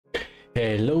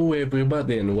Hello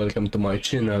everybody and welcome to my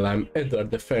channel. I'm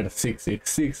Edward the Fair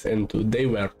 666 and today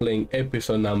we are playing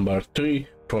episode number 3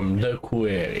 from the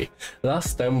Quarry.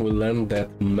 Last time we learned that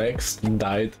Max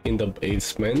died in the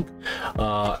basement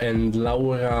and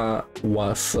Laura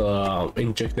was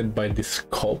injected by this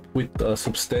cop with a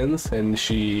substance and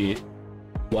she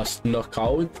was knocked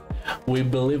out. We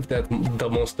believe that the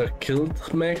monster killed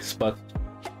Max, but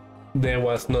there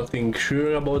was nothing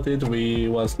sure about it. We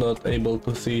was not able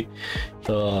to see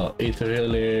it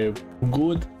really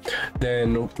good.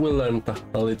 Then we learned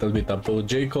a little bit about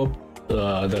Jacob,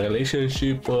 the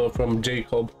relationship from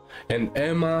Jacob and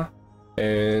Emma,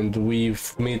 and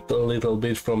we've met a little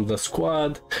bit from the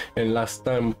squad. And last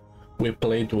time we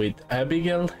played with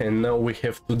Abigail, and now we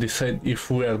have to decide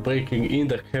if we are breaking in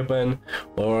the cabin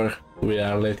or we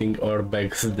are letting our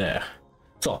bags there.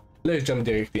 So let's jump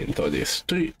direct into this.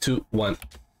 3, 2, 1.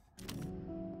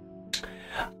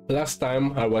 Last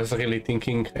time I was really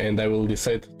thinking and I will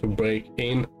decide to break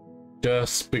in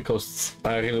just because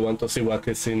I really want to see what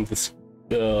is in this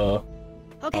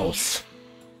house.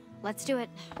 Let's do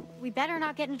it. We better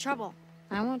not get in trouble.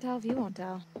 I won't tell if you won't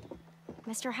tell.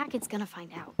 Mr. Hackett's gonna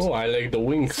find out. Oh, I like the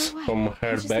wings So from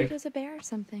her just bag. think it was a bear or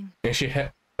something. And she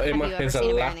Emma Have you has ever a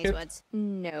seen a bear in these locket. woods?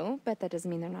 No, but that doesn't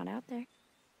mean they're not out there.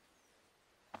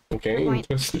 Okay, Good point.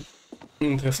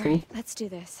 interesting. Alright, let's do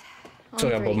this. On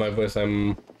Sorry three. about my voice,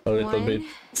 I'm a little 1, bit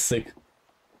sick.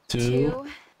 2. 2,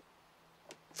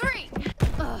 3!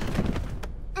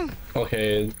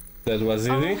 Okay, that was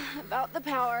easy. all about the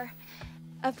power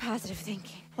of positive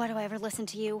thinking. Why do I ever listen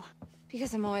to you?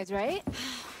 Because I'm always right.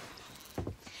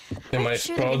 Am I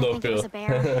sure they proud didn't of think it was you? a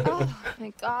bear. Oh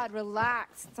my god,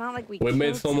 relax. It's not like we We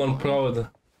made killed someone proud.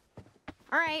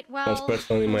 Alright, well, First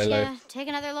person in my why don't life. ya take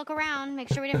another look around, make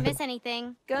sure we didn't miss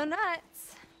anything. Go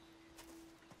nuts.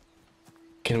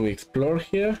 Can we explore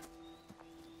here?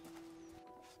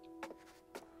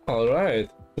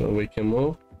 Alright, so we can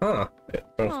move. Ah, yeah,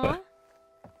 perfect.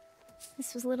 Aw.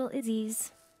 This was little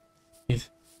Izzy's.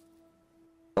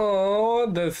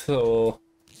 Oh, that's so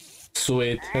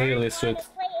sweet, really sweet.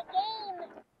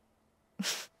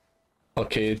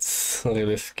 Okay, it's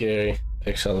really scary,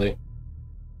 actually.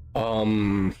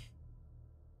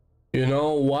 You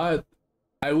know what?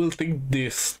 I will take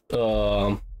this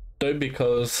toy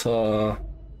because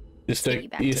this toy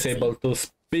is able to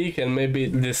speak, and maybe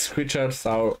these creatures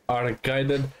are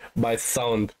guided by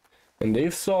sound. And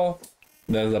if so,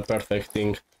 that's the perfect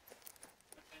thing.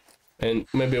 And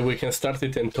maybe we can start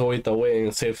it and throw it away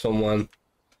and save someone.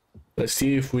 Let's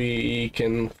see if we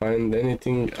can find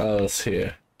anything else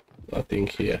here. Nothing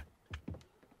here.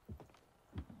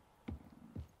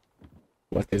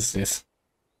 What is this?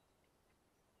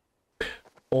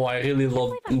 Oh, I really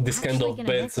love this kind of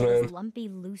beds, man. Lumpy,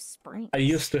 loose springs. I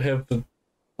used to have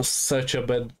such a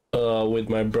bed with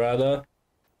my brother,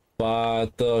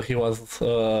 but he was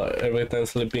every time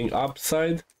sleeping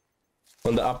upside,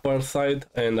 on the upper side,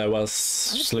 and I was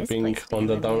sleeping on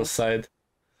the downside.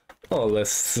 Oh,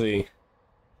 let's see.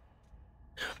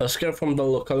 A scare from the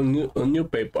local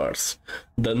newspapers.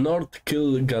 The North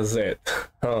Kill Gazette.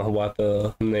 Oh, what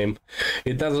a name.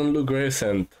 It doesn't look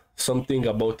recent. Something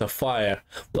about a fire.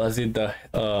 Was it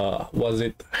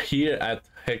here at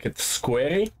Hackett's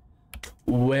Quarry?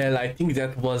 Well, I think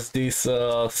that was this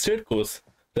circus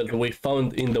that we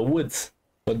found in the woods.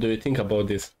 What do you think about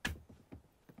this?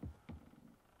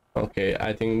 Okay,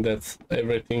 I think that's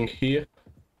everything here.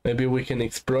 Maybe we can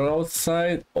explore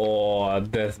outside. Oh,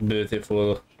 that's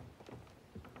beautiful.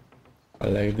 I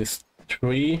like this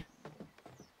tree.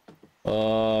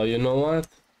 You know what?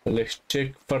 Let's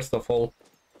check first of all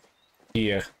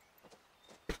here.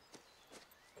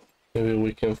 Maybe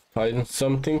we can find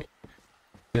something.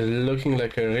 It's looking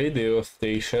like a radio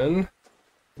station,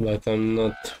 but I'm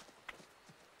not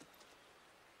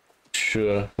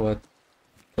sure what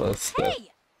was that.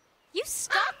 Hey! You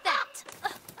stop that!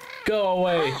 Go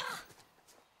away!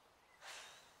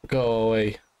 Go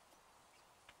away.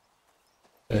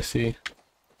 Let's see.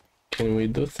 Can we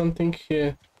do something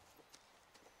here?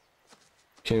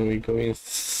 Can we go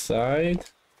inside?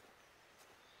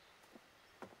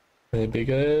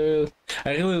 Abigail.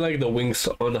 I really like the wings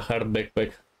on her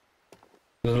backpack.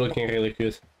 It's looking really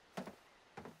cute.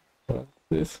 What's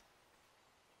this?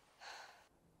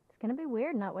 It's gonna be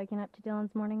weird not waking up to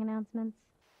Dylan's morning announcements.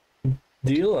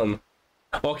 Dylan.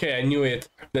 Okay, I knew it.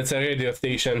 That's a radio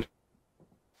station.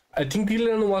 I think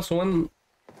Dylan was one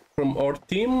from our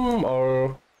team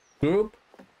or group.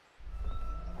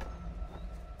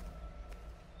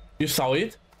 You saw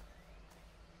it?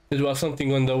 There was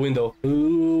something on the window.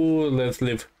 Ooh, let's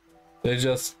leave. Let's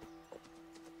just...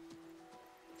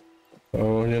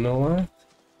 Oh, you know what?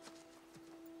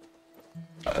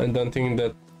 I don't think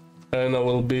that Elena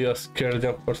will be a scare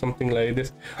jump or something like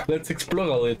this. Let's explore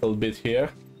a little bit here.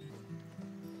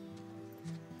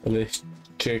 Let's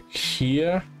check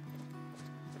here.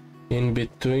 In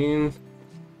between.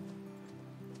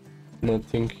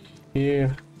 Nothing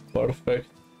here. Perfect.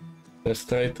 Let's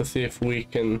try to see if we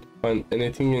can find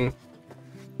anything in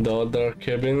the other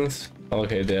cabins.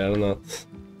 Okay, they are not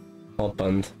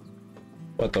opened.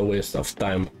 What a waste of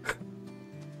time.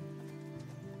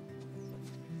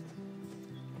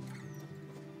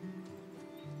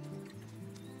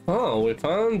 Oh, we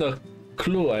found a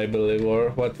clue, I believe, or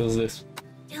what is this?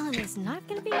 Dylan is not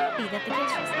gonna be happy that the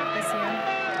kids just left us here.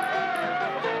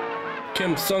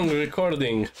 Camp song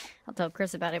recording. I'll tell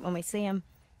Chris about it when we see him.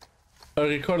 A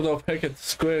record of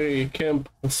Hackett's Quarry camp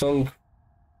song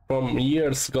from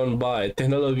years gone by.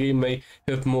 Technology may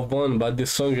have moved on, but the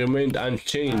song remained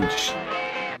unchanged.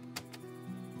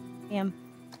 Him.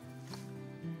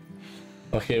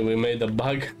 Okay, we made a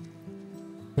bug.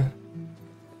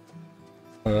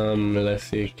 Let's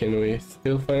see, can we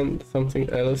still find something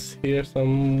else here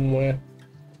somewhere?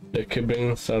 The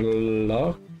cabins are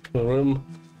locked. Room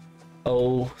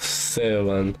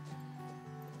 07.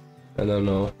 I don't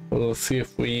know. We'll see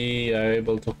if we are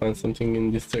able to find something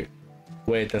in this.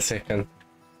 Wait a second.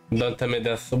 Don't tell me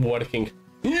that's working.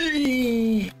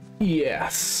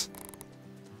 Yes.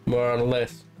 More or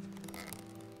less.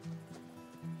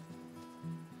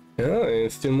 Yeah,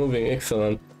 it's still moving.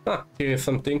 Excellent. Ah, here is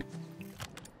something.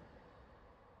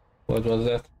 What was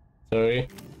that? Sorry.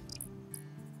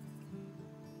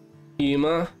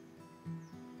 Emma.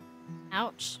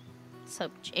 Ouch. So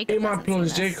Jacob. Emma hasn't seen plus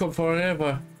this. Jacob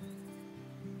forever.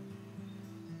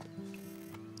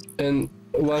 And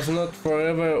was not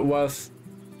forever, was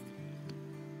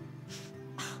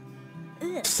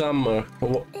summer.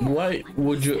 Why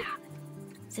would you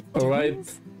Is it write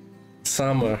Dylan's?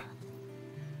 summer?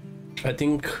 I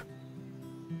think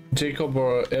Jacob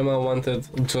or Emma wanted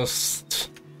just,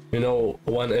 you know,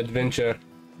 one adventure.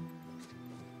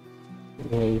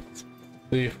 Let's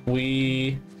see if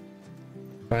we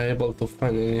are able to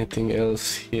find anything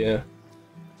else here.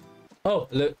 Oh,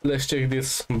 let's check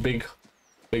this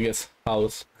biggest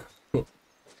house.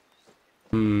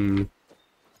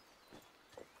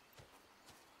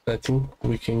 I think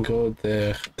we can go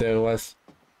there.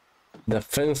 The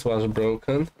fence was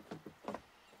broken.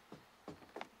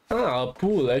 Ah, a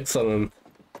pool, excellent.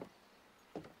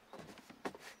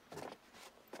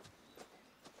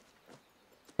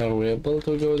 Are we able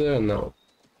to go there? No.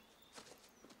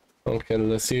 Okay,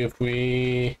 let's see if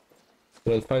we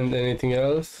will find anything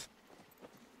else.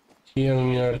 Here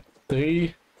near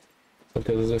 3. What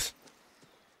is this?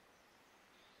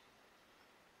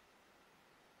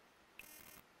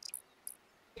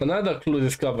 Another clue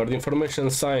discovered. Information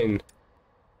sign.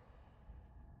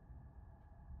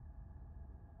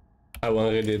 I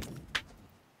won't read it.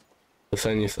 The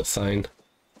sign is a sign.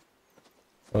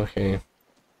 Okay.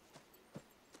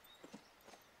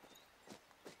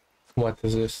 What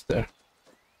is this there?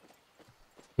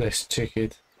 Let's check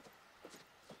it.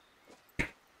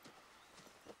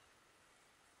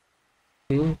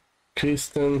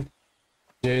 Kristen,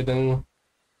 Jaden,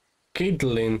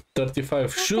 Kaytlin, 35. I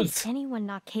don't Shoots. think anyone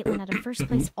knocked Kaytlin out of first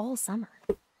place all summer.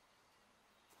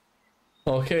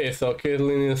 Okay, so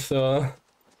Kaytlin is a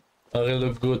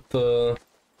really good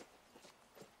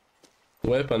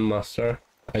weapon master,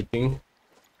 I think.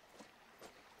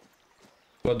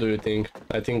 What do you think?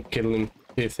 I think Kaytlin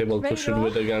is able Ready to to shoot roll?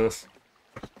 with the guns.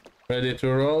 Ready to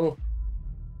roll?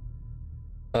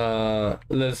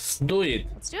 Let's do it.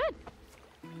 Let's do it.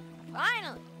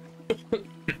 Finally.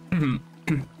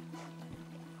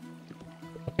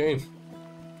 Okay.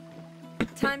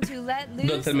 Time to let loose.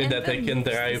 Don't tell me and that I can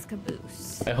vamoose drive. this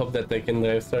caboose. I hope that I can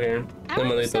drive. Sorry, I'm a Aren't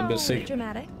little bit so sick.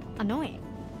 Dramatic. Annoying.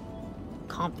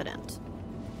 Confident.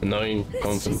 Annoying, It's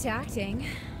confident. just acting.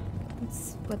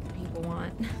 It's what the people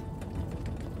want.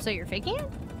 So you're faking it?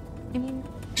 I mean,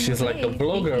 in She's like a way,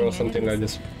 vlogger or faking something it like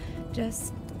is this.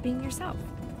 Just being yourself,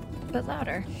 but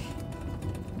louder.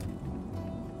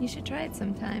 You should try it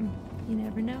sometime. You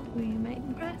never know who you might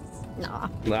impress. Nah.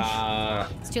 Nah,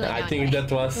 It's too late I now think anyway.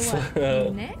 that was For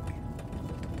what? Nick?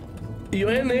 you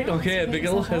and Nick. No, Okay, it's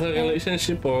Abigail okay, has a it's okay.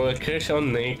 relationship or a crush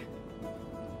on Nick.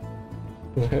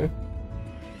 Okay.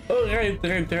 Oh right.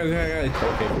 Okay.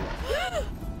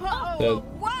 Oh, That-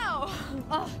 wow!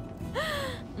 Oh.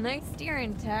 Nice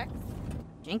steering, Tex.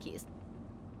 Jinkies.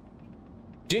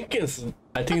 Jenkins.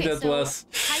 I think Okay, that so, was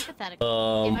hypothetically,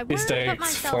 if I were Easter to put eggs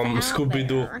myself from out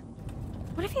Scooby-Doo. there,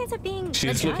 what if he ends up being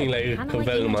She's a looking judge, like kinda like you and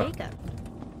Velma.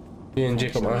 Jacob? Me and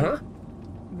Jacob. Actually-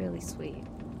 Really sweet.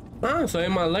 Ah, so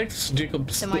Emma likes Jacob.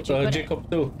 Then why'd you put it?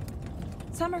 Jacob too.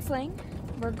 Summer fling.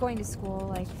 We're going to school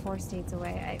like 4 states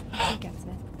away. I gets it.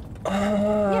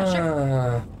 Yeah,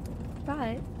 sure.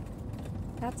 But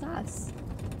that's us.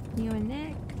 You and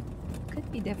Nick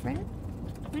could be different.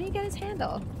 When you get his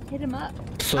handle, hit him up.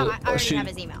 So I already have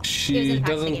his email. It was in she the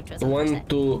package they gave to us doesn't on want Thursday.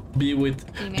 to be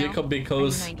with Email? Jacob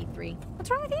because 93. What's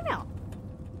wrong with email?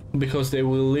 they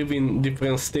will live in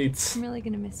different states I'm really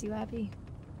gonna miss you, Abby.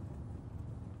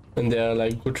 and they are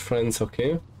like good friends.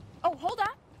 Okay. Oh, hold on.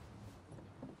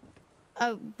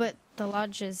 Oh, but the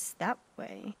lodge is that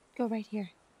way. Go right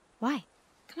here. Why?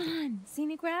 Come on,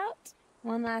 scenic route.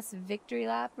 One last victory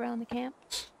lap around the camp.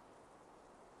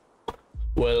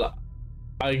 Well,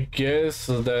 I guess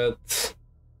that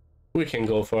we can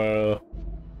go for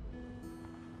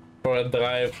a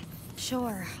drive.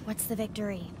 Sure. What's the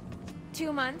victory?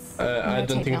 2 months. I No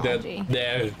don't think that technology.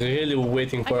 they're really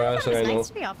waiting for I us thought it right was now. nice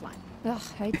to be offline. Ugh,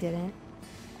 I didn't.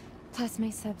 Plus, my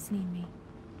subs need me.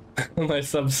 My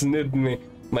subs need me.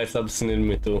 My subs need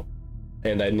me too.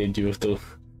 And I need you too.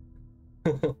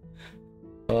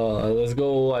 Let's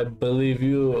go. I believe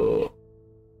you.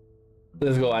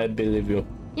 Let's go. I believe you.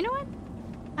 You know what?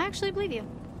 I actually believe you.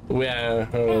 We are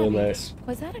really Abby, nice.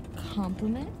 Was that a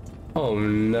compliment? Oh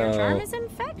Your charm no. is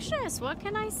infectious. What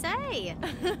can I say?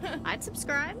 I'd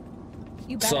subscribe.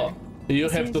 You better. So you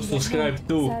As soon have to as you get subscribe home,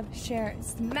 too. Sub, share,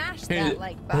 smash Hey, that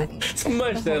like button.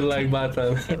 Smash that like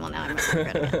button. Okay, well now I'm gonna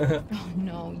regret it. Oh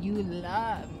no, you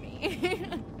love me.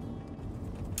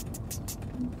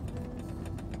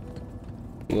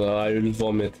 Well, I will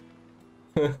vomit.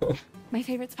 My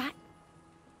favorite spot?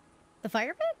 The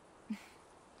fire pit?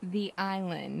 The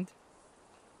island.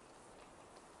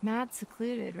 Mad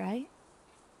secluded, right?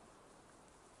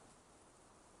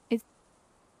 Is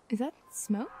that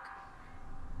smoke?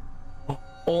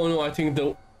 Oh no, I think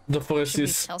the forest Should we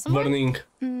is tell someone?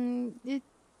 burning. It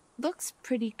looks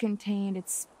pretty contained.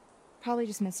 It's probably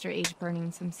just Mr.H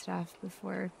burning some stuff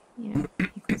before, he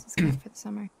closes camp for the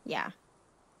summer. Yeah.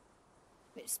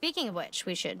 Speaking of which,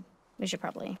 we should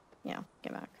probably,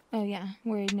 get back. Oh yeah,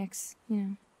 worried Nick's,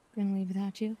 gonna leave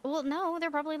without you. Well, no, they're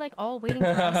probably like all waiting for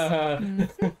us.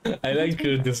 I like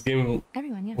this game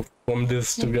Everyone, yeah, from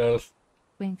these two girls.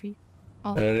 waiting for you.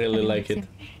 All, I really everyone, like it. same.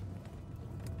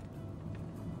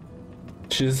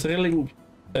 She's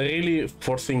really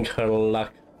forcing her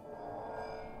luck.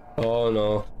 Oh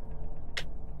no.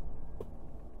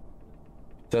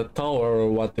 The tower,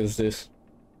 or what is this?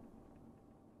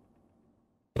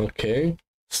 Okay.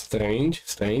 Strange.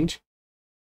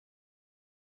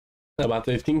 But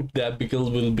I think that Abigail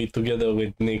will be together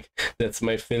with Nick. That's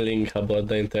my feeling about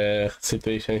the entire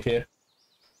situation here.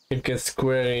 It gets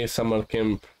Quarry summer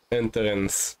camp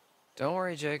entrance. Don't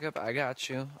worry, Jacob. I got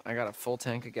you. I got a full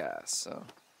tank of gas, so...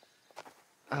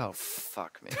 Oh,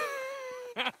 fuck me.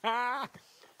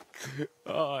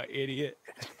 Oh, idiot.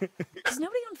 Is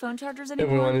nobody on phone chargers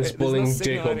anymore? Everyone is There's no bullying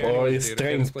signal Jacob, out here or anyways, is dude.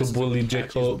 trying This to place is bully patchy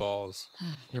as Jacob. balls.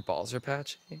 Your balls are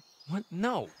patchy? What?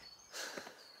 No.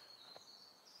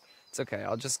 It's okay.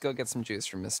 I'll just go get some juice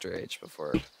from Mr.H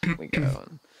before we go.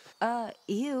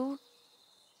 Ew.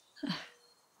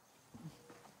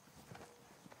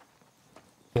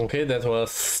 Okay, that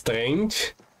was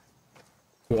strange.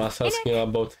 He was asking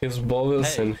about his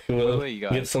balls, Hey, and he will wait, you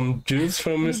get guys. some juice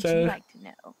from Would you Mr. like to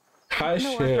know? H.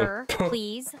 Ignore her,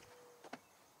 please.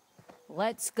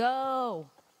 Let's go.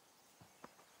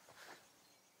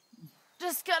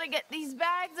 Just gotta get these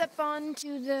bags up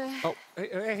onto the. Oh,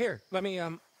 hey, here. Let me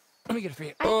get it for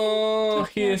you. Oh,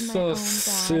 Take he care of is my so own bag,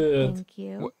 sweet. Thank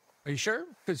you. What? Are you sure?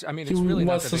 Because, I mean, He it's really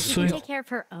not was that so big of a sweet. deal. Take care of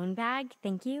her own bag,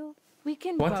 thank you. We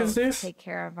can What both is this? take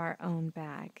care of our own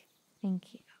bag.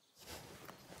 Thank you.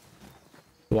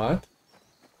 What?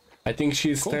 I think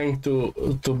she's trying to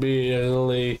be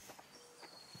really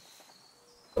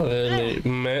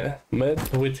mad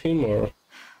with him, or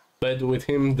bad with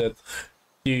him, that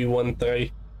he won't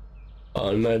try.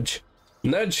 Oh, nudge.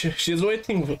 She's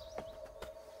waiting.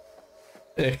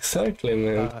 Exactly,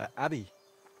 man. Abby,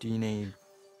 do you need...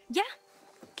 Yeah,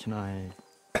 Can I...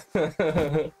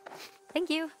 thank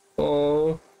you.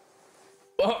 Oh.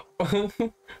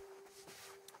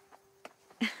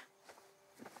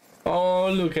 Oh,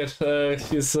 look at her.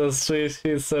 She's so sweet.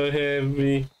 She's so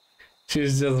happy.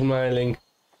 She's just smiling.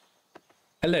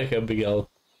 I like Abigail.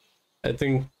 I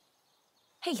think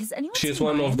Hey, has anyone she's seen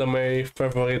one mine? of my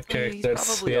favorite He's characters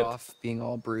probably yet. off being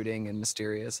all brooding and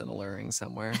mysterious and alluring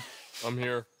somewhere. I'm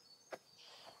here.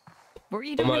 What were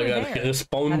you Oh doing my over god, there? he Having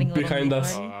respawned a little behind meeting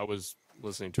us. party? I was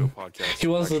listening to a podcast. He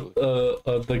was actually.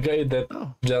 the guy that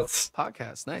Oh. just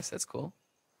Podcast. Nice. That's cool.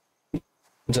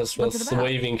 was What's it about?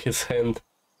 waving his hand.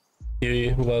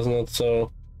 He was not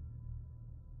so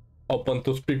open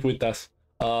to speak with us.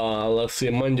 Let's see,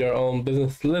 mind your own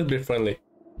business. Let's be friendly.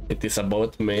 It is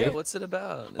about me. Yeah, what's it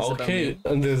about? Is Okay, it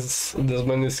about me? this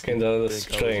man is kind of I think I was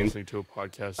strange. listening to a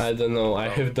podcast. I don't know. I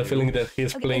about have the you. feeling that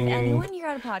he's Okay, playing if in anyone here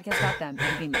had a podcast about them,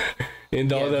 it'd be me.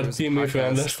 the Yeah, other there was a team. If you podcast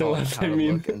understand called what How I to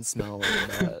mean. Look and Smell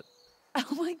Like a Butt.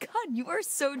 Oh my god, you are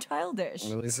so childish.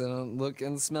 At least I don't look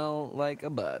and smell like a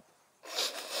butt.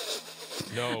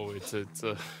 No, it's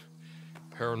a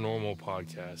paranormal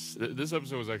podcast. This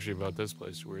episode was actually about this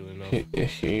place, weirdly enough.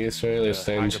 He is really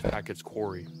strange. Hackett's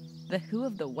Quarry. The who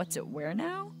of the what's it where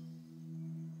now?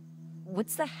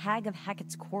 What's the hag of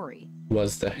Hackett's Quarry?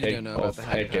 Was the don't heck know about of the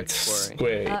Hag of Hackett's Hackett's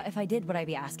Quarry? If I did, would I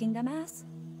be asking dumbass?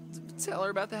 Tell her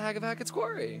about the Hag of Hackett's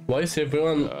Quarry. Why is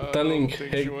everyone telling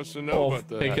think she heck wants to know of about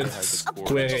the Hackett's Hackett's Oh, Quarry.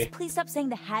 Quarry? just please stop saying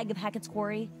the hag of Hackett's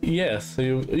Quarry. Yes,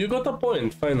 you got a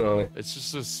point finally. It's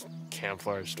just this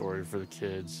campfire story for the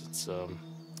kids. It's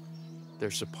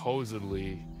there's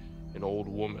supposedly an old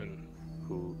woman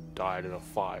who died in a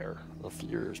fire a few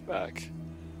years back.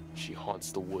 She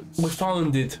haunts the woods. We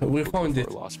found it. We found for it.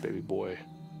 a lost baby boy.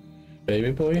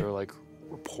 Baby There boy. are like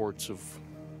reports of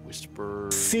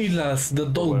whispers. Silas, the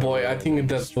dog boy. I think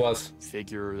that was.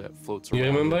 Figure that floats You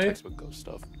around. remember in it? textbook ghost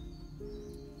stuff.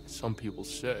 Some people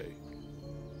say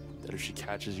that if she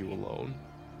catches you alone,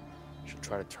 she'll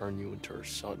try to turn you into her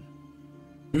son,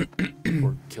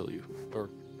 or kill you, or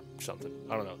something.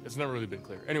 I don't know. It's never really been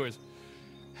clear. Anyways,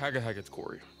 Hackett's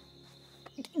Quarry.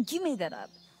 You made that up.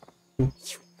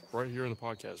 It's right here in the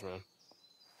podcast,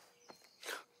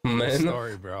 man. Man,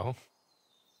 Sorry, bro.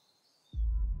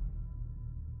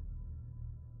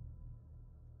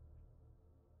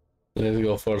 let's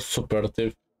go for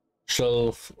superlative.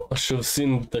 Should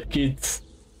seen the kids.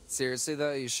 Seriously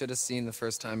though, you should have seen the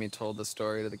first time you told the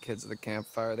story to the kids at the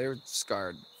campfire. They were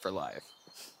scarred for life.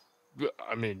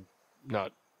 I mean,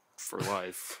 not for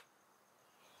life.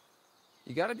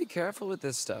 You gotta be careful with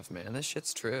this stuff, man. This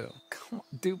shit's true. Come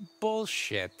on, dude,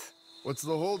 bullshit. What's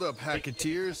the holdup,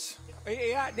 Hacketeers?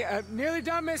 Yeah, nearly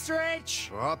done, Mr. H.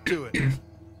 Well, hop to it.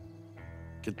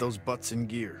 Get those butts in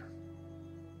gear.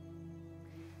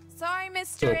 Sorry,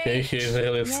 Mr. Okay, H. he's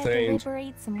really Yeah, strange.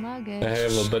 deliberate some luggage. I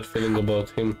have a bad feeling about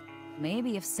him.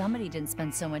 Maybe if somebody didn't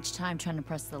spend so much time trying to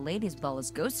press the ladies with all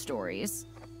his ghost stories.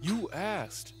 You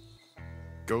asked.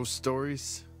 Ghost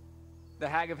stories? The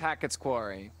Hag of Hackett's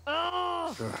Quarry.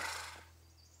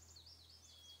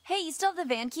 Hey, you still have the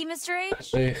van key, Mr.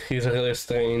 H? He's really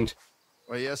strange.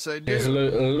 Well, yes, I He's do.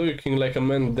 looking like a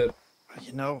man that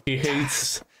You know, he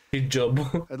hates his job.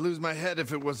 I'd lose my head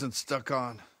if it wasn't stuck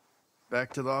on.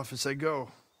 Back to the office I go.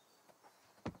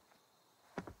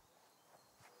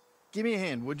 Give me a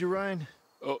hand, would you, Ryan?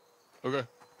 Oh, okay.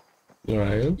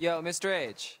 Right? Yo, Mr.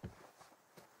 H.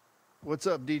 What's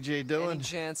up, DJ Any Dylan?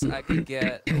 chance I could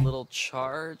get a little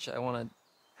charge? I want to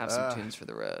have some Ah. tunes for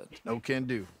the road. No can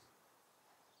do.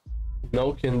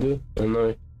 No can do. I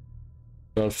know.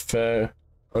 Not fair.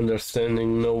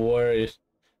 Understanding. No worries.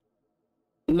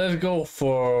 Let's go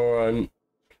for.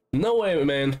 No way,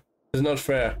 man. It's not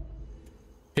fair.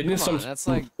 He needs Come on, some that's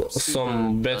like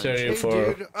some super battery Hey,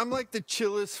 for. dude, I'm like the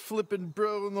chillest flippin'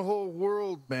 bro in the whole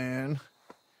world, man.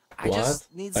 I just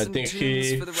What? need I some think tunes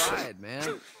he- for the ride,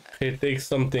 man. He takes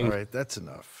something. All right, that's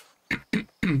enough.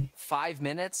 5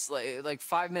 minutes? Like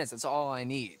 5 minutes. That's all I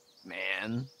need,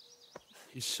 man.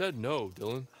 He said no,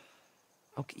 Dylan.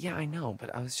 Okay, yeah, I know,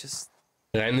 but I was just...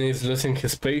 Ryan is losing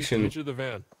his Get patience. you the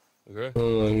van, okay?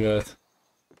 Oh my god.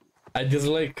 I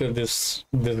dislike this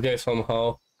guy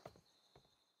somehow.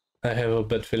 I have a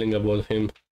bad feeling about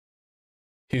him.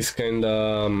 He's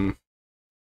kinda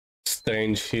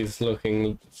strange. He's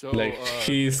looking So, like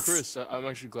he's Chris, I'm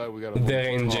actually glad we got a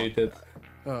deranged.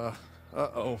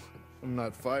 Uh-oh. I'm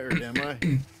not fired, am I?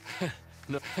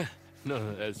 No,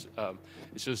 it's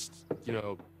just, you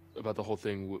know, about the whole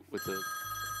thing with the...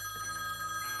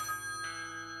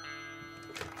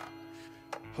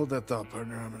 Hold that thought,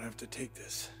 partner. I'm gonna have to take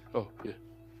this. Oh, yeah,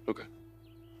 okay.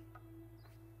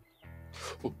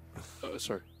 Oh,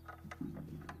 sorry.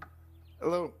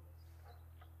 Hello?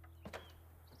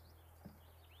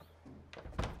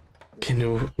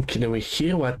 Can we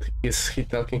hear what is he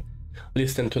talking?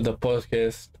 Listen to the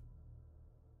podcast.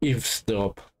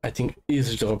 Eavesdrop. I think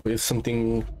eavesdrop is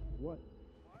something. What?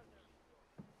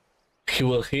 He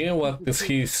will hear what is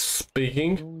he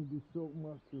speaking. Only be so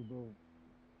much, bro.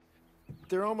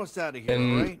 They're almost out of here,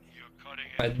 And- all right?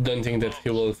 I don't think that he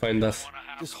will find us.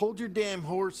 Just hold your damn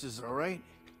horses, all right?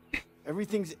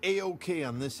 Everything's A-okay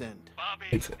on this end. Bobby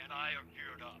It's- and I are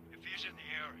geared up. If he's in the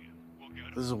area, we'll get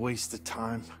him. This is a waste of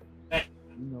time.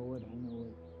 You know it, I know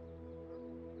it.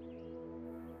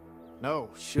 No,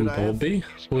 should I have? Bobby?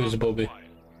 Who is Bobby?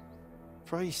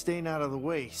 Probably staying out of the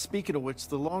way. Speaking of which,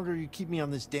 the longer you keep me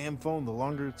on this damn phone, the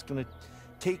longer it's gonna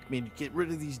take me to get rid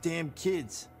of these damn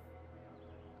kids.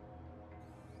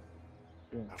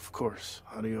 Yeah. Of course.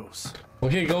 Adios.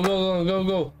 Okay,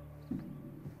 go.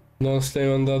 Don't stay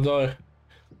on the door.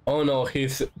 Oh no,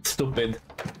 he's stupid.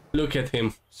 Look at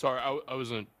him. Sorry, I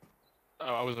wasn't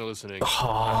listening.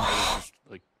 I was just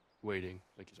like waiting.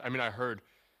 Like, I mean, I heard.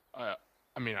 I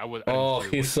mean, I was. I Oh,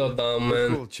 didn't hear he's what so dumb, You're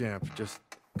man. cool, champ. Just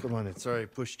come on in. Sorry I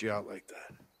pushed you out like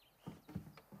that.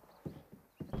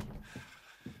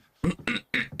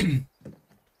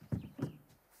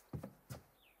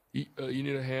 you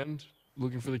need a hand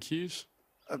looking for the keys?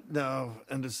 No,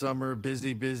 end of summer,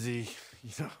 busy. You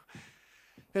know.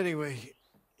 Anyway.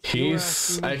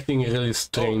 He's acting really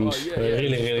strange. Really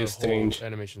just the strange. whole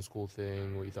animation school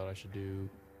thing. What you thought I should do?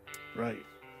 Right.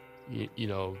 You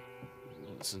know,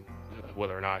 listen,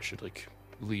 whether or not I should like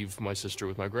leave my sister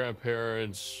with my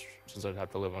grandparents, since I'd have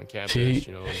to live on campus.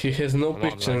 You know, he has no my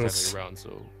mom's not pictures. exactly around,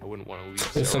 so I wouldn't want to leave.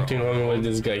 There's Sarah something on wrong her with own.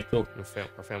 this guy too. You know, our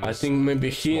I family's think maybe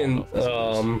he small and enough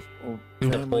as it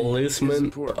is. the policeman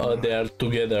they are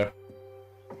together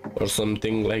or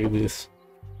something like this.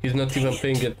 He's not even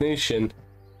paying attention.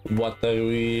 What are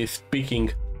we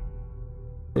speaking?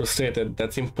 Frustrated.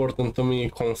 That's important to me.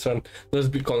 Concerned. Let's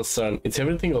be concerned. Is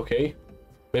everything okay?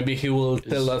 Maybe he will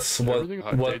tell us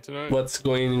what's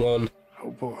going on. Oh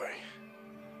boy.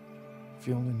 If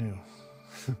you only knew.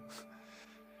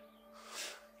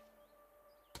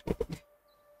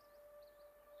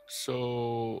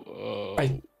 So,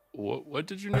 what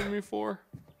did you need me for?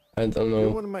 I don't You're know.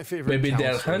 one of my favorite Maybe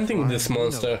they're counselors, hunting Ryan. this You know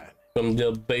monster that. from the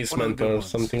One of the basement good or ones.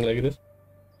 something like this.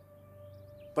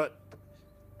 But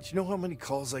do you know how many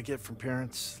calls I get from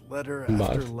parents, letter But-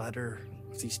 after letter,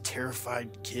 with these terrified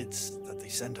kids that they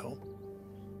send home?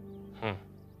 Huh.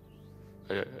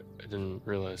 I didn't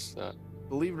realize that.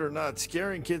 Believe it or not,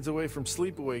 scaring kids away from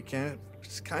sleepaway camp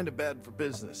is kind of bad for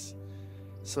business.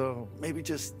 So maybe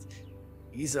just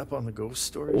ease up on the ghost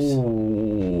stories.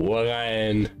 Ooh,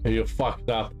 Ryan, you fucked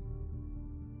up.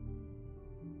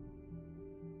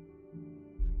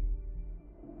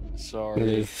 Sorry.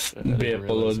 Please I didn't be realize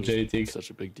it was apologetic. Such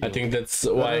a big deal. I think that's I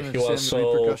don't why he understand was the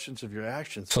so repercussions of your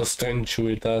actions. strange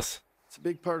with us. It's a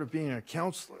big part of being a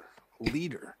counselor, a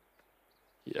leader.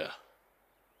 Yeah.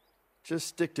 Just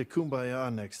stick to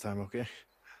kumbaya next time, okay?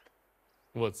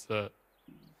 What's that?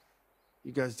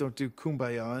 You guys don't do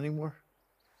kumbaya anymore?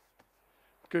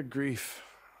 Good grief.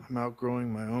 I'm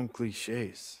outgrowing my own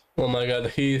cliches. Oh my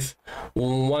god, he's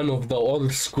one of the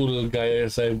old school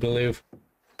guys, I believe.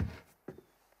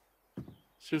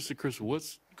 Seriously, Chris,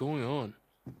 what's going on?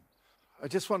 I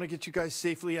just want to get you guys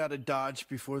safely out of Dodge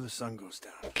before the sun goes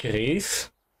down. Chris,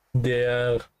 they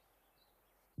are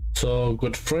so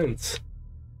good friends.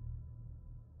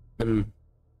 Let's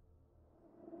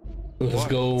It's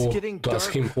go getting to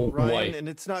ask dark, him Ryan, why. and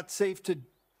it's not safe to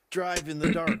drive in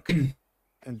the dark.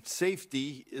 And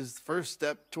safety is the first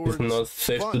step towards It's not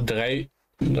safe to fun.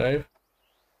 drive.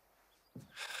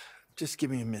 Just give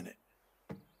me a minute.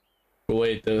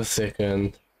 Wait a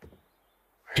second.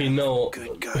 He knows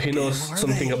are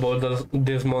something they? about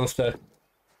this monster.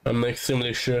 I'm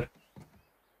extremely sure.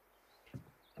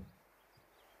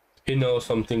 He knows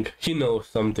something.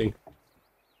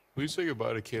 Will you say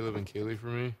goodbye to Caleb and Kaylee for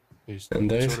me? He's And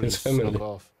there is sort of his just snuck family.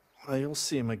 off. Well, you'll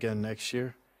see him again next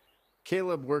year.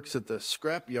 Caleb works at the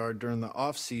scrapyard during the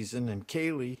off season, and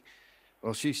Kaylee,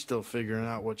 well, she's still figuring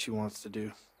out what she wants to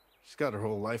do. She's got her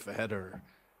whole life ahead of her.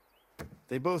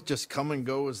 They both just come and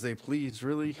go as they please,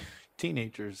 really.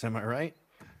 Teenagers, am I right?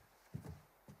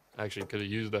 Actually, could have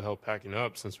used the help packing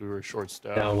up since we were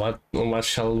short-staffed. Yeah, what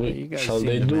shall You guys they seem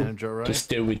to do? manage all right. To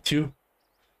stay with you?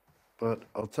 But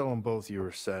I'll tell them both you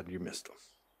were sad you missed them.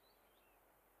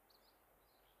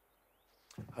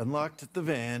 Unlocked the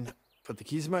van, put the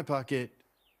keys in my pocket,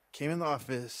 came in the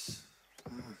office.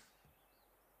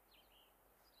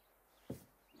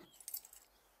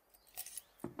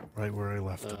 Right where I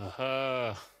left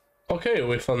them. Okay,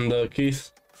 we found the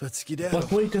keys. Let's get out.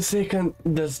 But wait a second,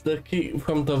 that's the key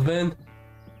from the van,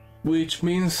 which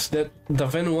means that the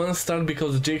van won't start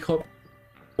because Jacob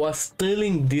was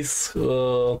stealing this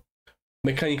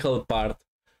mechanical part,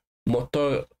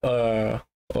 motor or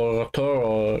rotor,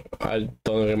 or I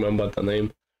don't remember the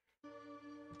name.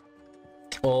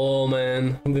 Oh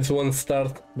man, this won't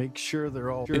start. Make sure they're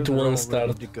all It won't start.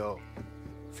 ready to go.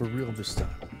 For real this time.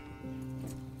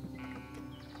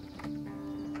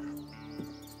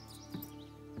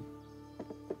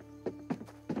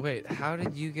 Wait, how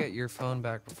did you get your phone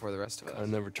back before the rest of us? I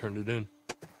never turned it in.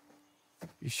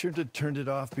 You should have turned it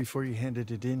off before you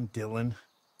handed it in, Dylan.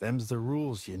 Them's the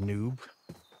rules, you noob.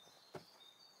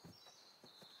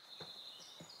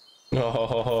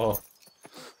 Oh,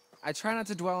 I try not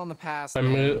to dwell on the past.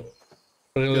 I'm man.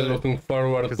 really looking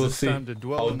forward Because to it's see time to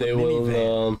dwell how in the they will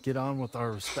minivan. Get on with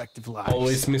our respective lives.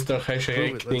 always Mr.H Prove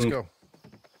it, let's acting go.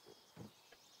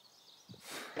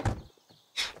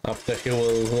 after he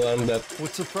will learn that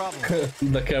What's the problem?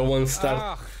 the car won't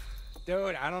start. Ugh,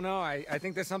 dude, I don't know. I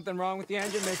think there's something wrong with the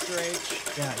engine,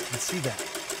 Mr.H. Yeah, I can see that.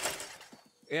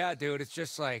 Yeah, dude, it's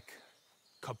just like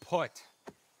kaput.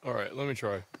 All right, let me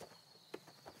try.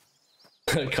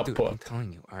 Dude, I'm Kaput.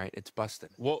 telling you, all right, it's busted.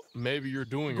 Well, maybe you're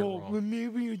doing it wrong.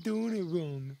 Maybe you're doing it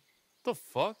wrong. The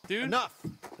fuck, dude?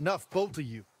 Enough, both of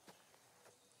you.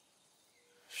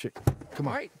 Shit, come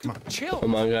on, All right, come on. chill. Oh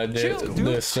my god, Chill, dude.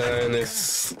 this Ryan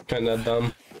is kinda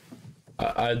dumb.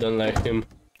 I don't like him.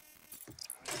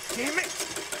 Damn it!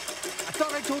 I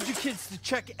thought I told you kids to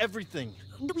check everything.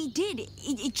 We did.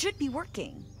 It should be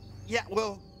working. Yeah,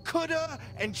 well, coulda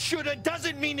and shoulda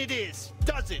doesn't mean it is,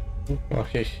 does it?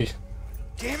 Okay,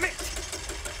 Damn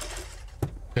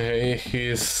it!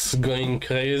 he's going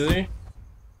crazy.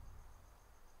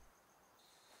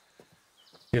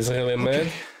 He's really mad.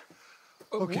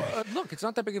 Okay. Look, it's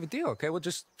not that big of a deal, okay? We'll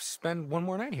just spend one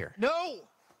more night here. No!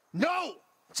 No!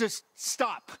 Just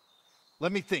stop.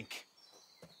 Let me think.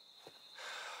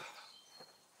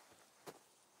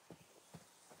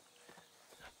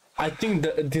 I think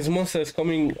that this monster is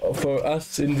coming for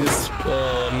us in this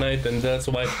night, and that's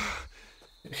why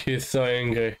he's so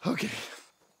angry. Okay.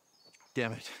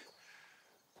 Damn it.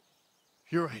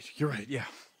 You're right, yeah.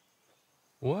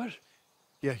 What?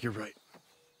 Yeah, you're right.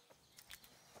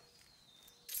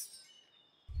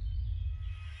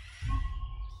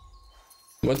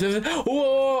 What is it?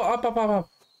 Whoa! Up!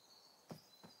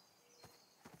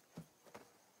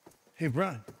 Hey,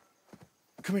 Brian.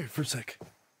 Come here for a sec.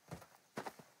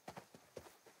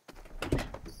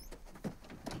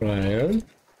 Ryan?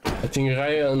 I think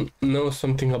Ryan knows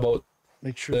something about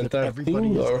Make sure the that entire everybody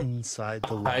thing, is or inside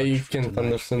the lodge. I for can't tonight.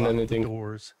 understand Lock the anything.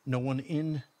 doors. No one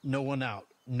in, no one out.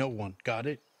 No one. Got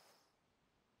it?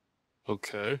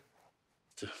 Okay.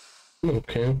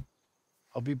 Okay.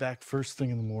 I'll be back first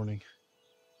thing in the morning.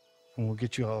 And we'll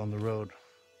get you all on the road.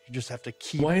 You just have to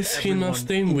keep Why is he not everyone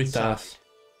staying with inside. us?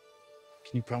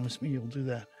 Can you promise me you'll do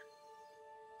that?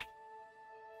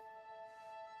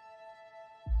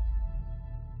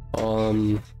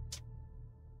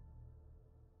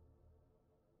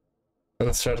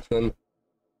 Uncertain.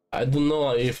 I don't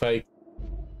know if I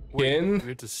Wait, can. we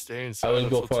have to stay inside. I will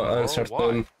go until for tomorrow?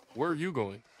 uncertain. Why? Where are you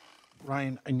going?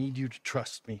 Ryan, I need you to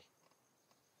trust me.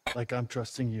 Like I'm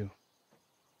trusting you.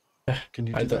 Can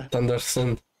you do I that? don't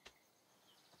understand.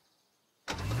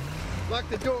 Lock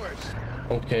the doors.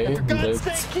 Okay, For God's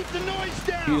but sake, keep the noise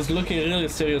down! he's looking really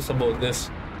serious about this.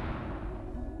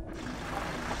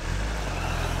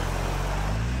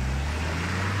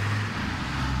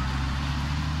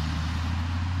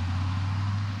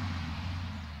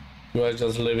 You are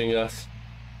just leaving us.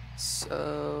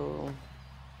 So,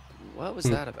 what was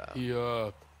that about? He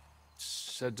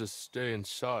said to stay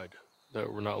inside.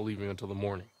 That we're not leaving until the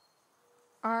morning.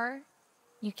 Are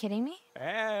you kidding me?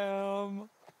 Are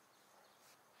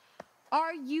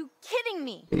you kidding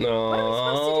me?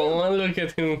 No, look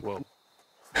at him. Well,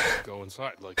 go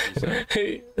inside, like he said.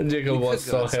 Hey, Jacob We was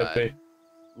could go so inside happy.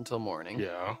 until morning.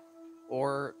 Yeah.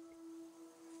 Or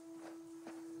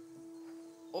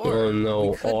Oh, no,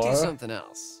 we could or? do something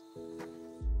else.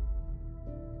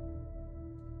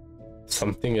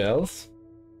 Something else?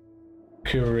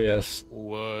 Curious.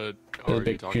 What A are you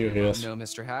bit talking curious. No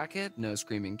Mr. Hackett, no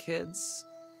screaming kids.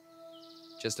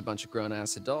 Just a bunch of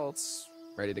grown-ass adults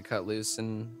ready to cut loose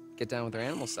and get down with their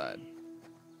animal side.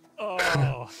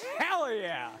 Oh, hell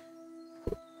yeah!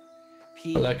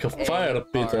 Like a fire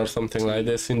pit or something like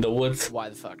this in the woods. Why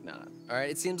the fuck not? All right,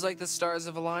 it seems like the stars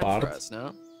have aligned Part. for us,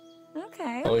 no?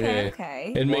 Okay, Okay.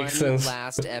 okay. It makes One sense.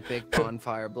 last epic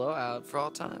bonfire blowout for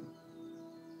all time.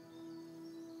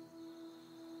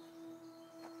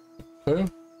 Huh?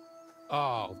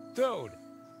 Oh, dude.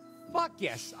 Fuck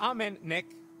yes, I'm in. Nick,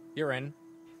 you're in.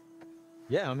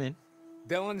 Yeah, I'm in.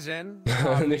 Dylan's in.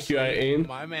 Nick, you are in.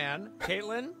 My man.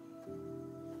 Kaytlin?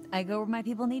 I go where my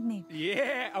people need me.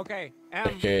 Yeah, okay.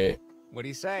 Okay. What do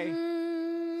you say?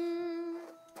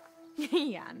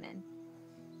 Yeah, I'm in.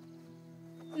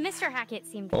 Mr. Hackett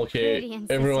seemed Okay, pretty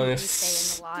insistent everyone we is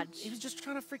stay in the lodge. He was just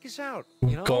trying to freak us out,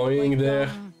 you know? Going like, there.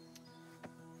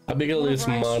 Abigail one is of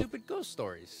Ryan's mad. stupid ghost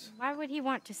stories. Why would he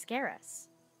want to scare us?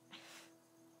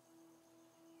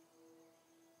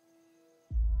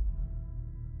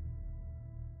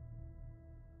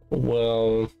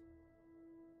 Well,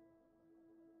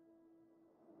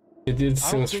 he did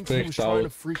I don't seem think he was freaked trying to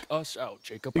out. freak us out,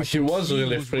 Jacob. He I think was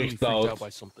really freaked out. by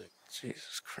something.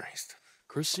 Jesus Christ.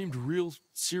 Chris seemed real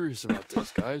serious about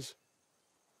this, guys.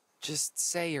 Just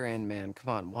say you're in, man.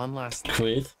 Come on, one last thing.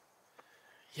 Quit.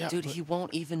 Yeah, Dude, he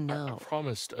won't even know. I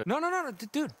promised. No,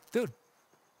 dude.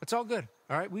 It's all good.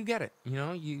 All right, we get it. You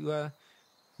know, you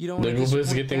don't. The group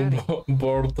is getting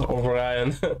bored of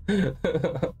Ryan.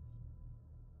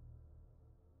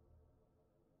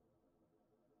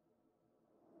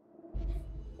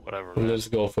 Whatever, man. Let's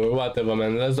go for whatever,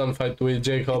 man. Let's don't fight with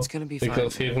Jacob It's gonna be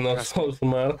because fine, he's man. not Trust so me.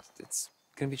 smart, It's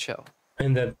gonna be chill.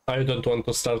 and that I don't want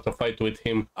to start a fight with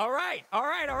him. All right.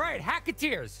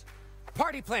 Hacketeers,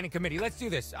 party planning committee. Let's do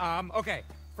this. Okay.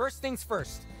 First things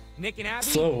first. Nick and Abby.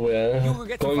 So we're you will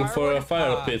get some going for a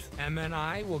firewood. fire pit. Emma and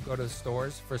I will go to the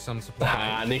stores for some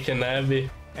supplies. Nick and Abby.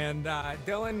 And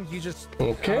Dylan, you just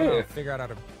Okay. I don't know, figure out how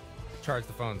to charge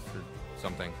the phones for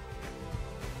something.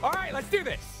 All right, let's do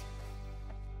this.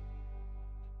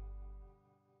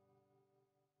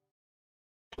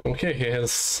 Okay, he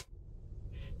has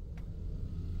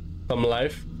some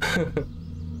life.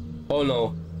 Oh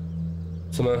no,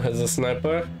 someone has a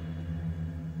sniper.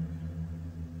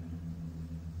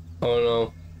 Oh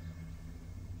no,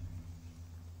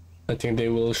 I think they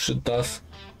will shoot us.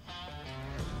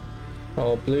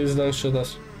 Oh, please don't shoot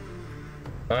us.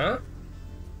 Huh?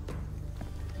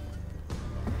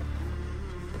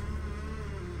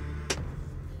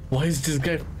 Why is this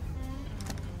guy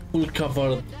full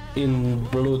covered in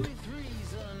blood?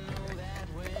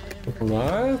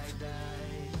 What?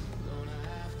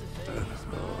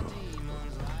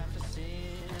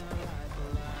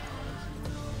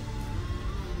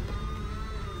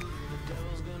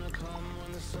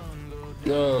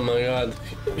 Oh my god,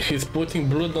 he's putting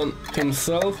blood on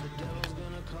himself.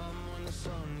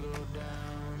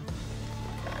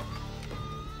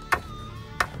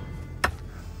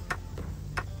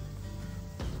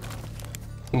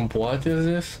 What is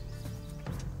this?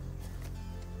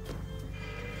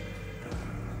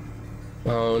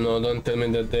 Oh no, don't tell me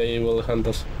that they will hunt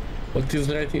us. What is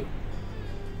writing?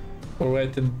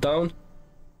 Write it down.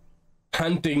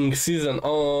 Hunting season.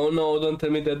 Oh no, don't tell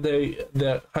me that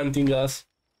they're hunting us.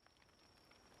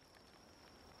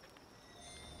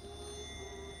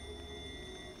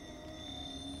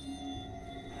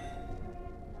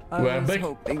 We're back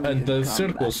at the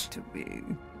circus.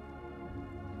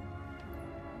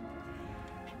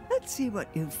 Let's see what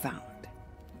you found.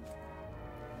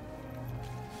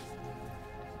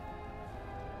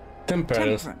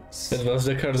 Temperance. That was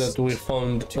the card that we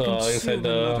found inside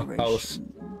the house.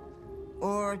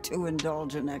 Or to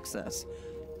indulge in excess.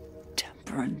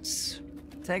 Temperance.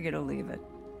 Take it or leave it.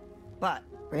 But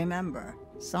remember,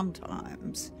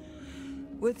 sometimes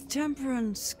with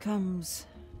temperance comes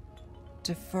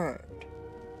deferred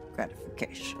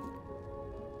gratification.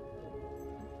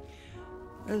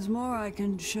 There's more I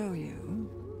can show you,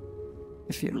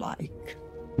 if you like.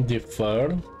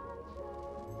 Deferred?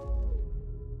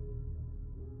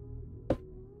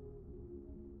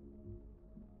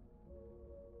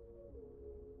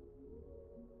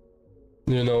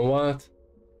 You know what?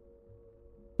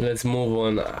 Let's move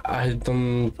on. I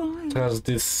don't trust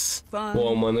this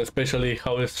woman, especially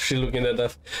how is she looking at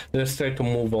us. Let's try to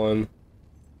move on.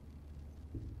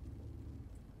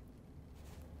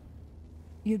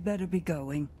 You'd better be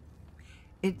going.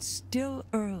 It's still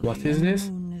early. What is this?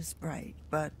 The moon is bright,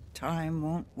 but time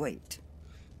won't wait.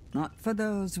 Not for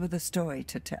those with a story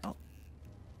to tell.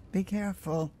 Be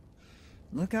careful.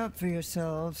 Look out for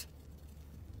yourselves.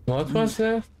 What was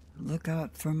that? Look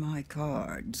out for my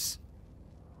cards.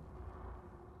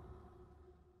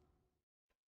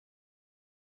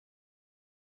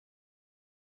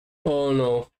 Oh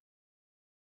no.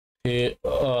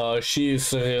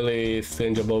 She's really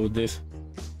strange about this.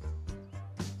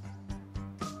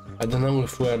 I don't know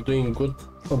if we are doing good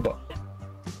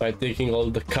by taking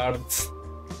all the cards.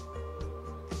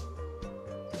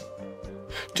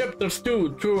 Chapters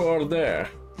 2, True or Dare.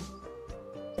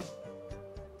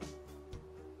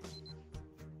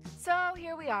 So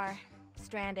here we are,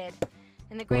 stranded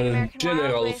in the great American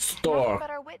general wild with store. nothing but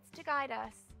our wits to guide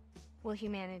us. Will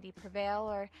humanity prevail,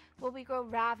 or will we grow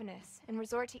ravenous and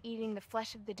resort to eating the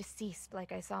flesh of the deceased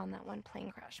like I saw in that one plane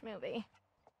crash movie?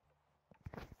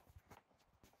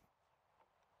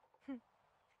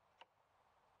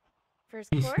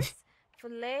 First course,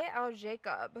 filet au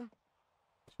Jacob.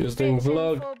 She's doing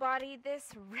vlog. Full-bodied, this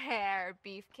rare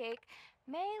beefcake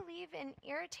may leave an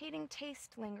irritating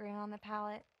taste lingering on the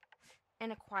palate.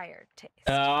 An acquired taste.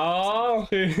 Oh,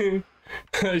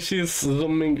 she's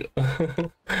zooming.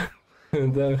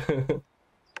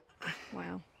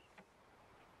 Wow.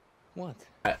 What?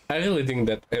 I really think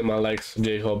that Emma likes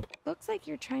Jacob. Looks like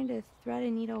you're trying to thread a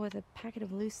needle with a packet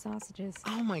of loose sausages.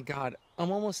 Oh my god,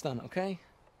 I'm almost done, okay?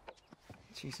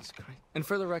 Jesus Christ. And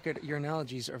for the record, your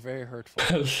analogies are very hurtful.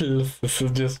 This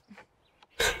is just...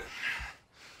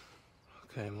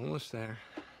 Okay, I'm almost there.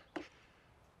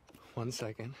 1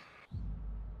 second.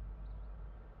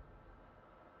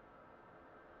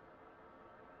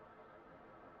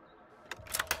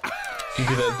 Kick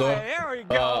the door. There we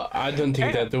go. I don't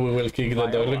think that we will kick the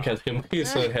door. Look at him.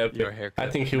 He's so happy. Your haircut. I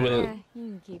think he will Yeah, you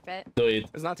can keep it. do it.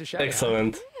 It's not too shabby.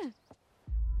 Excellent.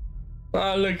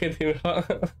 Oh, look at him.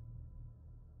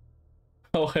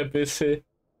 How happy is he?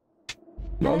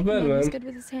 Not bad, He's man. good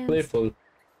with his hands. Playful.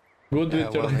 Good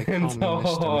with your hands.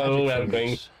 Oh, we are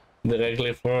going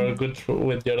directly for good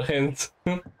with your hands.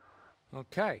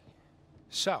 Okay.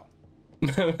 So,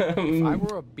 if I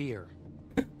were a beer,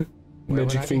 where would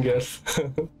Magic I be? fingers.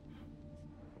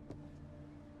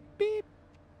 Beep,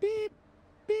 beep,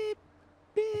 beep,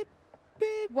 beep,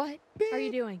 beep. What are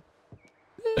you doing?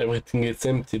 Everything is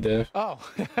empty there. Oh.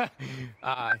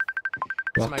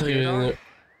 What are you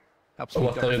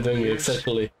doing exactly?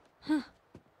 exactly?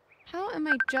 How am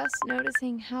I just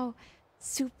noticing how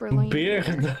super lame you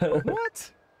Beard. are?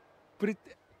 What? But it's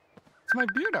my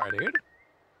beard art, dude.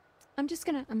 I'm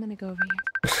gonna go over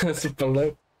here. Super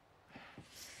lame.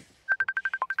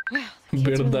 Wow, the kids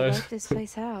Beard really art. like this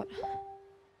place out.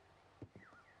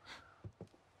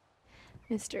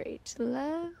 Mr.H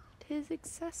loved his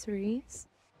accessories.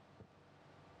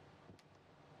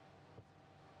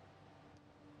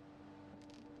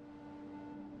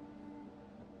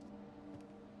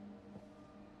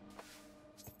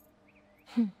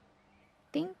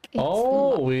 Think it's Oh,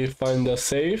 locked. we find the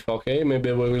safe. Okay,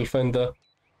 maybe we will find the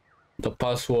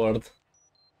password.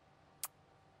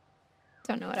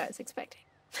 Don't know what I was expecting.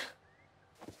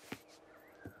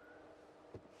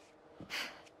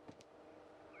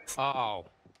 Oh.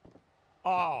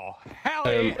 Oh, hell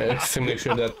I am yeah. extremely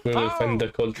sure that we will find the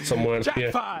code somewhere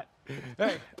here. Jackpot.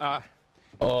 Hey,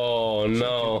 Oh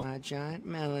no. my giant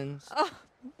melons.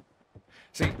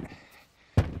 See,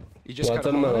 you just gotta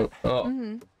Watermelon. hold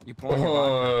it. Oh. You pour in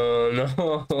your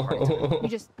vodka. Oh no.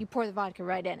 You pour the vodka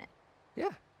right in it. Yeah,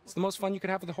 it's the most fun you could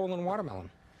have with a hole in a watermelon.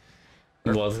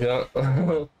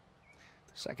 Vodka.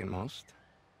 Second most.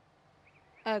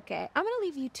 Okay, I'm gonna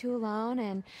leave you two alone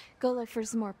and go look for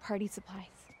some more party supplies.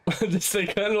 The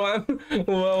second one?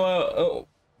 Wow.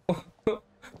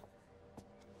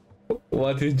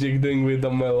 What is Jake doing with the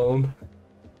melon?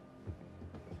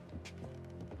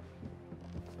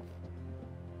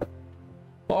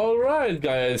 Alright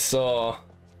guys, so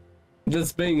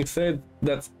this being said,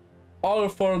 that's all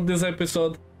for this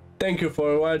episode. Thank you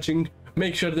for watching.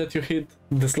 Make sure that you hit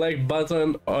this like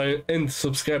button and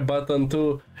subscribe button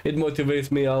too. It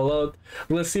motivates me a lot.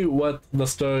 Let's see what the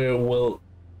story will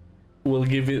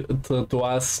give it to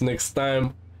us next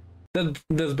time.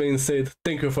 That being said,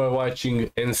 thank you for watching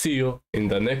and see you in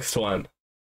the next one.